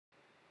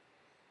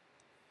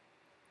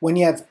When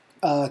you have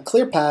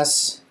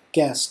Clearpass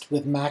guest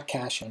with MAC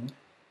caching,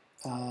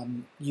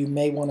 you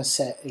may want to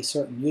set a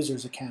certain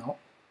user's account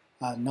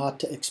not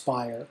to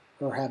expire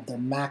or have their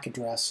MAC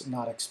address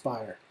not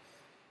expire.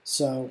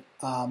 So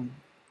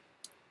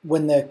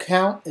when the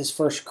account is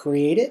first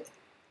created,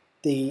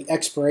 the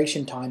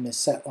expiration time is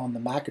set on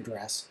the MAC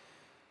address.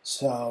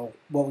 So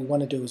what we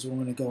want to do is we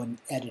want to go and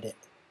edit it.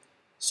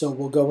 So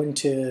we'll go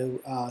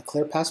into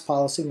Clearpass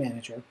Policy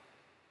Manager,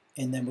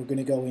 and then we're going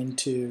to go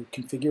into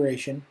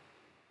Configuration,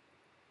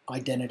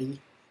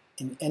 Identity,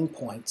 and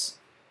Endpoints.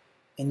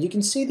 And you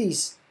can see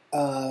these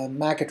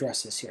MAC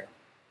addresses here,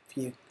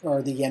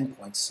 or the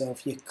endpoints. So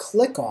if you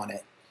click on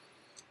it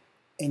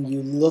and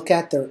you look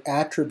at their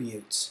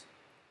attributes,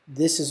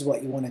 this is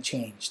what you want to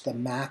change, the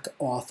MAC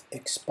auth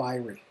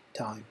expiry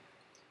time.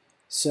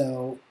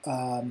 So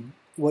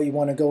what you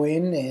want to go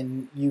in,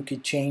 and you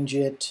could change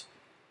it,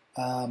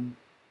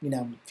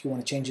 if you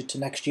want to change it to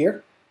next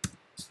year,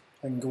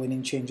 I can go in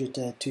and change it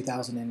to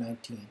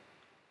 2019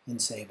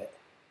 and save it.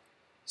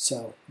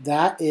 So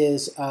that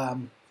is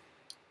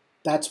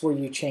that's where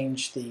you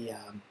change the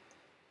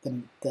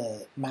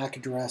MAC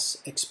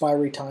address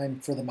expiry time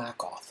for the MAC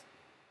auth.